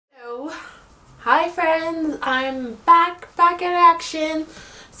Hi friends, I'm back in action.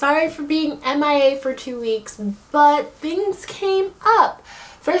 Sorry for being MIA for 2 weeks, but things came up.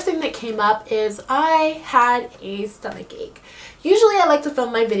 First thing that came up is I had a stomach ache. Usually I like to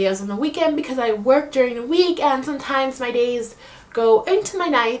film my videos on the weekend because I work during the week and sometimes my days go into my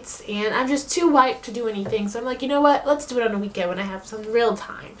nights and I'm just too wiped to do anything. So I'm like, you know what, let's do it on the weekend when I have some real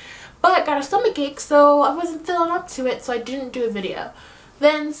time. But I got a stomach ache, so I wasn't feeling up to it, so I didn't do a video.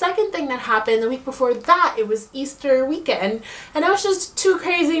 Then the second thing that happened the week before that, it was Easter weekend, and I was just too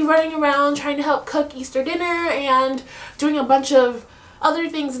crazy running around trying to help cook Easter dinner and doing a bunch of other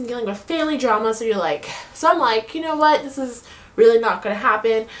things and dealing with family drama. So I'm like, you know what, this is really not going to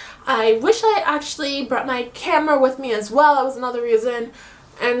happen. I wish I actually brought my camera with me as well. That was another reason.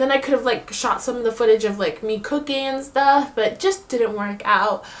 And then I could have shot some of the footage of me cooking and stuff, but it just didn't work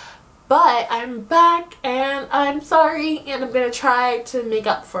out. But I'm back and I'm sorry, and I'm going to try to make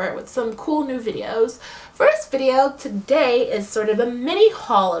up for it with some cool new videos. First video today is sort of a mini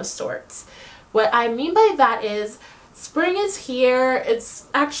haul of sorts. What I mean by that is spring is here. It's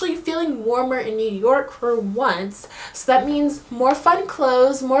actually feeling warmer in New York for once. So that means more fun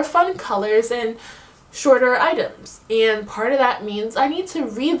clothes, more fun colors, and shorter items. And part of that means I need to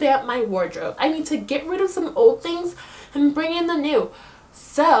revamp my wardrobe. I need to get rid of some old things and bring in the new.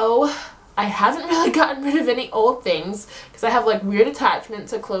 So I haven't really gotten rid of any old things because I have weird attachment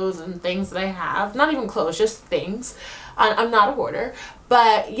to clothes and things that I have. Not even clothes, just things. I'm not a hoarder.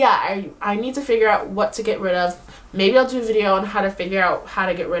 But yeah, I need to figure out what to get rid of. Maybe I'll do a video on how to figure out how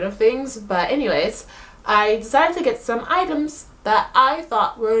to get rid of things. But anyways, I decided to get some items that I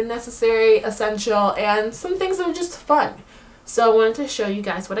thought were necessary, essential, and some things that are just fun. So I wanted to show you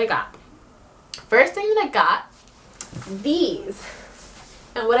guys what I got. First thing that I got, these.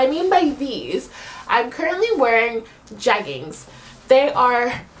 And what I mean by these, I'm currently wearing jeggings. They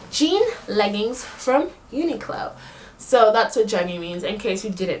are jean leggings from Uniqlo. So that's what jegging means, in case you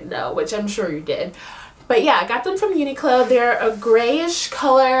didn't know, which I'm sure you did. But yeah, I got them from Uniqlo. They're a grayish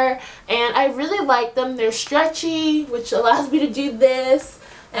color, and I really like them. They're stretchy, which allows me to do this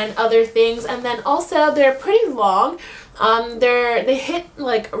and other things. And then also, they're pretty long. They hit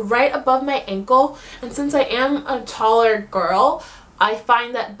right above my ankle, and since I am a taller girl, I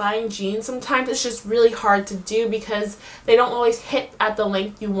find that buying jeans sometimes it's just really hard to do because they don't always hit at the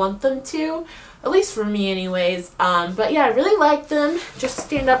length you want them to, at least for me anyways. But yeah, I really like them. Just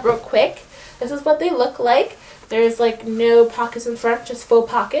stand up real quick. This is what they look like. There's no pockets in front, just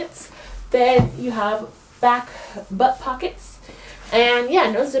faux pockets. Then you have back butt pockets. And yeah,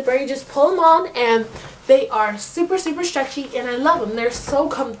 no zipper. You just pull them on and they are super stretchy and I love them. They're so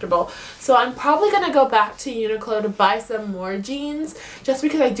comfortable. So I'm probably going to go back to Uniqlo to buy some more jeans just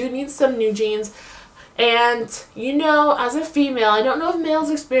because I do need some new jeans. And you know, as a female, I don't know if males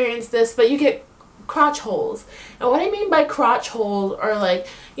experience this, but you get crotch holes. And what I mean by crotch holes are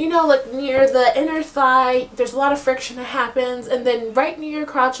near the inner thigh, there's a lot of friction that happens, and then right near your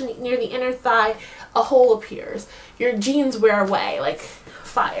crotch and near the inner thigh, a hole appears. Your jeans wear away like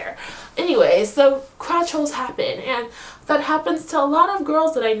fire. Anyways, so crotch holes happen, and that happens to a lot of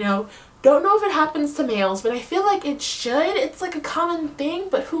girls that I know. Don't know if it happens to males, but I feel like it should. It's a common thing,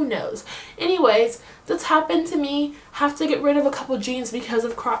 but who knows. Anyways, that's happened to me. Have to get rid of a couple jeans because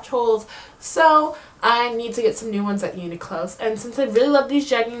of crotch holes. So I need to get some new ones at Uniqlo. And since I really love these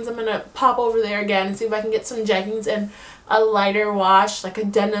jeggings, I'm going to pop over there again and see if I can get some jeggings in a lighter wash, like a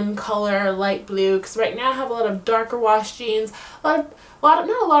denim color, light blue. Because right now I have a lot of darker wash jeans. Not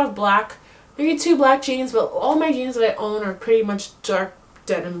a lot of black. Maybe 2 black jeans, but all my jeans that I own are pretty much dark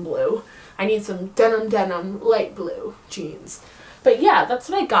denim blue. I need some denim light blue jeans. But yeah, that's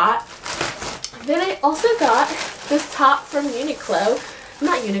what I got. Then I also got this top from Uniqlo.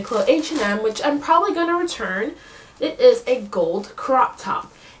 Not Uniqlo, H&M, which I'm probably going to return. It is a gold crop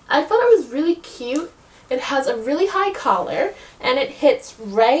top. I thought it was really cute. It has a really high collar and it hits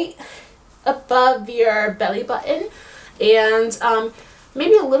right above your belly button and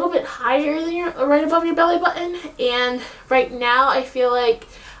maybe a little bit higher than right above your belly button. And right now I feel like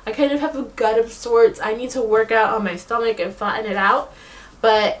I kind of have a gut of sorts. I need to work out on my stomach and flatten it out.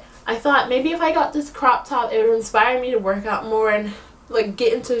 But I thought maybe if I got this crop top, it would inspire me to work out more and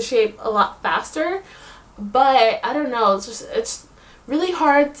get into shape a lot faster. But I don't know, it's really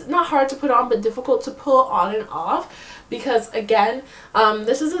hard, not hard to put on, but difficult to pull on and off because again,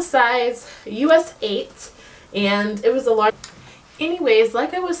 this is a size US 8 and it was a large. Anyways,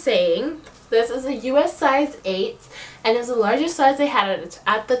 like I was saying, This is a US size 8, and it's the largest size they had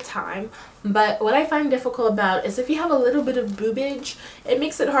at the time. But what I find difficult about is if you have a little bit of boobage, it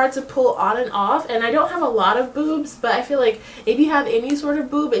makes it hard to pull on and off. And I don't have a lot of boobs, but I feel like if you have any sort of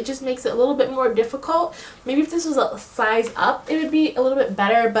boob, it just makes it a little bit more difficult. Maybe if this was a size up, it would be a little bit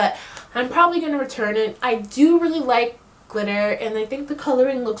better, but I'm probably going to return it. I do really like glitter, and I think the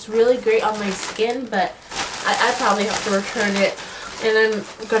coloring looks really great on my skin, but I probably have to return it, and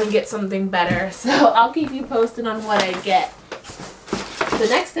I'm going to get something better. So I'll keep you posted on what I get. The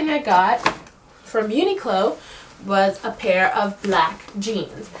next thing I got from Uniqlo was a pair of black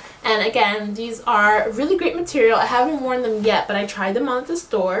jeans. And again, these are really great material. I haven't worn them yet, but I tried them on at the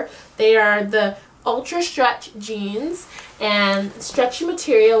store. They are the ultra stretch jeans and stretchy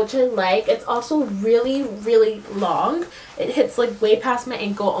material, which I like. It's also really, really long. It hits like way past my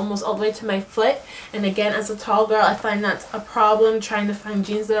ankle, almost all the way to my foot. And again, as a tall girl, I find that's a problem trying to find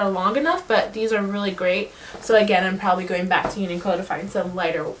jeans that are long enough, but these are really great. So again, I'm probably going back to Uniqlo to find some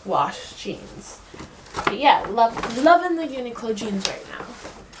lighter wash jeans. But yeah, loving the Uniqlo jeans right now.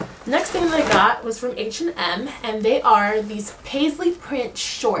 Next thing that I got was from H&M, and they are these paisley print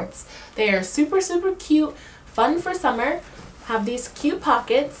shorts. They are super, super cute, fun for summer, have these cute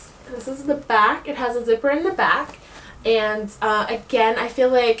pockets. This is the back. It has a zipper in the back. And again, I feel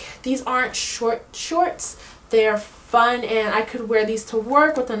like these aren't short shorts. They're fun, and I could wear these to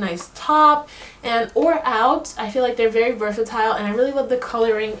work with a nice top and or out. I feel like they're very versatile, and I really love the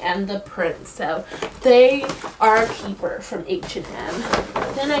coloring and the print. So they are a keeper from H&M.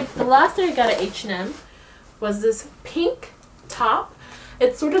 Then the last thing I got at H&M was this pink top.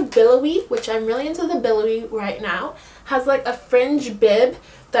 It's sort of billowy, which I'm really into the billowy right now. Has like a fringe bib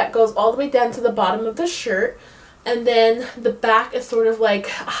that goes all the way down to the bottom of the shirt. And then the back is sort of like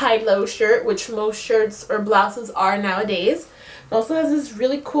a high-low shirt, which most shirts or blouses are nowadays. It also has this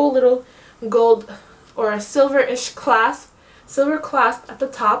really cool little gold or a silver-ish silver clasp at the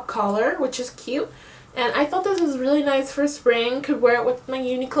top collar, which is cute. And I thought this was really nice for spring. Could wear it with my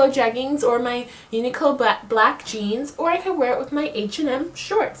Uniqlo jeggings or my Uniqlo black jeans, or I could wear it with my H&M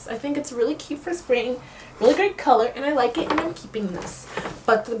shorts. I think it's really cute for spring. Really great color, and I like it, and I'm keeping this.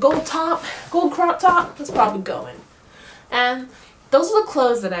 But the gold crop top, is probably going. And those are the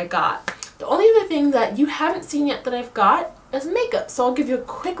clothes that I got. The only other thing that you haven't seen yet that I've got is makeup. So I'll give you a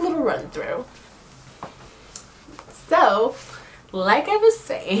quick little run through. So, like I was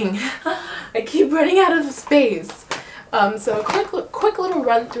saying, I keep running out of space. So a quick little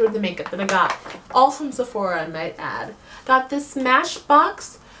run through of the makeup that I got. All from Sephora, I might add. Got this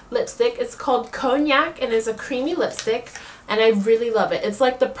Smashbox lipstick. It's called Cognac, and it's a creamy lipstick, and I really love it. It's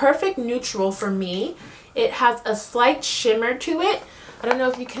like the perfect neutral for me. It has a slight shimmer to it. I don't know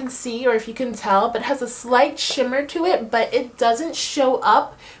if you can see or if you can tell, but it has a slight shimmer to it, but it doesn't show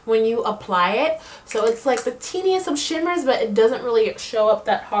up when you apply it. So it's like the teeniest of shimmers, but it doesn't really show up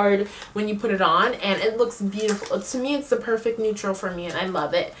that hard when you put it on, and it looks beautiful. To me, it's the perfect neutral for me, and I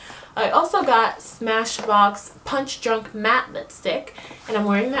love it. I also got Smashbox Punch Drunk Matte Lipstick, and I'm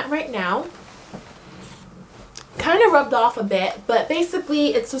wearing that right now. Kind of rubbed off a bit, but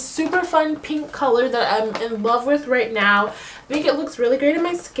basically it's a super fun pink color that I'm in love with right now. I think it looks really great in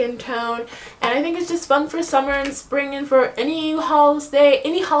my skin tone, and I think it's just fun for summer and spring and for any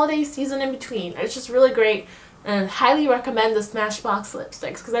holiday season in between. It's just really great, and highly recommend the Smashbox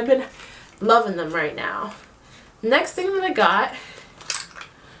lipsticks because I've been loving them right now. Next thing that I got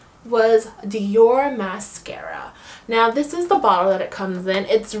was Dior mascara. Now this is the bottle that it comes in.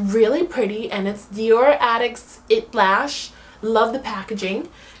 It's really pretty, and it's Dior Addicts It Lash. Love the packaging.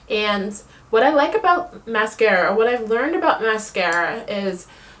 And what I like about mascara, or what I've learned about mascara, is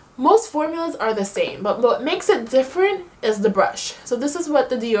most formulas are the same, but what makes it different is the brush. So this is what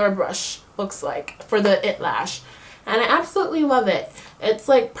the Dior brush looks like for the It Lash, and I absolutely love it. It's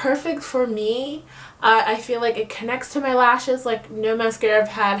like perfect for me. I feel like it connects to my lashes like no mascara I've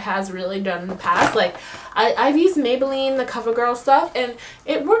had has really done in the past. Like I've used Maybelline, the CoverGirl stuff, and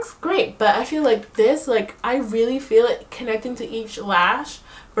it works great, but I feel like this, like I really feel it connecting to each lash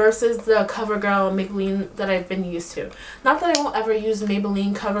versus the CoverGirl and Maybelline that I've been used to. Not that I won't ever use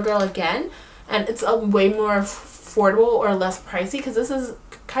Maybelline CoverGirl again, and it's a way more affordable or less pricey, because this is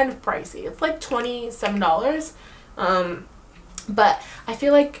kind of pricey. It's like $27. But I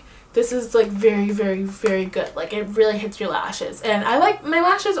feel like this is like very, very, very good. Like it really hits your lashes. And I like, my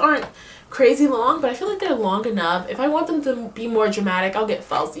lashes aren't crazy long, but I feel like they're long enough. If I want them to be more dramatic, I'll get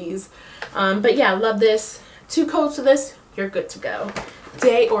falsies. But yeah, love this. 2 coats of this, you're good to go.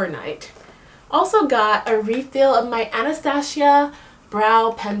 Day or night. Also got a refill of my Anastasia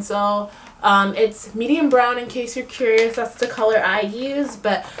brow pencil. It's medium brown in case you're curious. That's the color I use,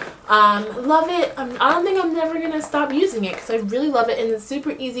 but Love it. I don't think I'm never going to stop using it because I really love it, and it's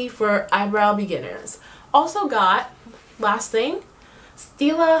super easy for eyebrow beginners. Also got, last thing,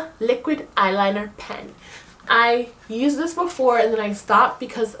 Stila liquid eyeliner pen. I used this before and then I stopped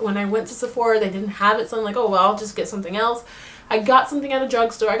because when I went to Sephora they didn't have it, so I'm like, oh well, I'll just get something else. I got something at a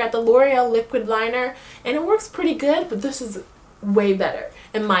drugstore. I got the L'Oreal liquid liner and it works pretty good, but this is way better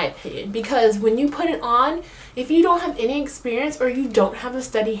in my opinion, because when you put it on, if you don't have any experience or you don't have a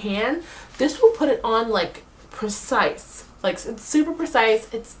steady hand, this will put it on like precise. Like, it's super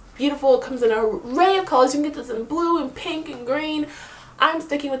precise, it's beautiful, it comes in an array of colors. You can get this in blue and pink and green. I'm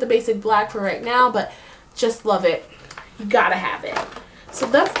sticking with the basic black for right now, but just love it. You gotta have it. So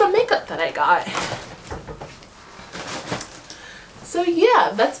that's the makeup that I got. So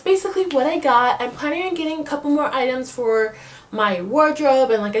yeah, that's basically what I got. I'm planning on getting a couple more items for my wardrobe,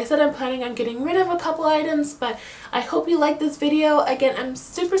 and like I said, I'm planning on getting rid of a couple items, but I hope you like this video. Again, I'm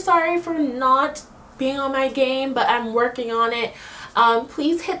super sorry for not being on my game, but I'm working on it.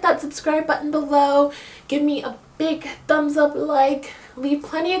 Please hit that subscribe button below. Give me a big thumbs up, like, leave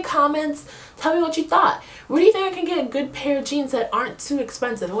plenty of comments. Tell me what you thought. Where do you think I can get a good pair of jeans that aren't too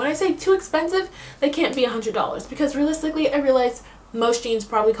expensive? And when I say too expensive, they can't be $100, because realistically, I realize most jeans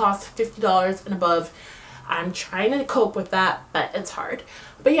probably cost $50 and above. I'm trying to cope with that, but it's hard.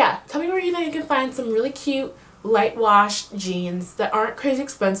 But yeah, tell me where you think I can find some really cute, light wash jeans that aren't crazy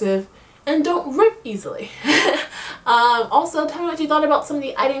expensive and don't rip easily. Also, tell me what you thought about some of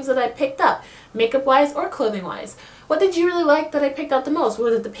the items that I picked up, makeup wise or clothing wise. What did you really like that I picked out the most?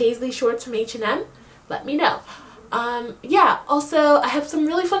 Was it the paisley shorts from H&M? Let me know. Yeah, also I have some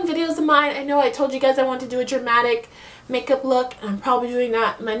really fun videos of mine. I know I told you guys I want to do a dramatic makeup look, and I'm probably doing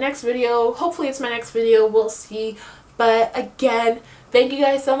that in my next video. Hopefully it's my next video, we'll see. But again, thank you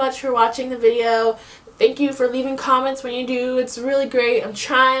guys so much for watching the video. Thank you for leaving comments when you do. It's really great. I'm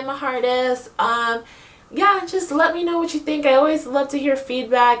trying my hardest. Yeah, just let me know what you think. I always love to hear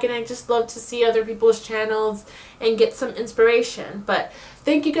feedback, and I just love to see other people's channels and get some inspiration. But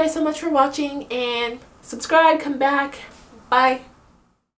thank you guys so much for watching, and subscribe, come back. Bye.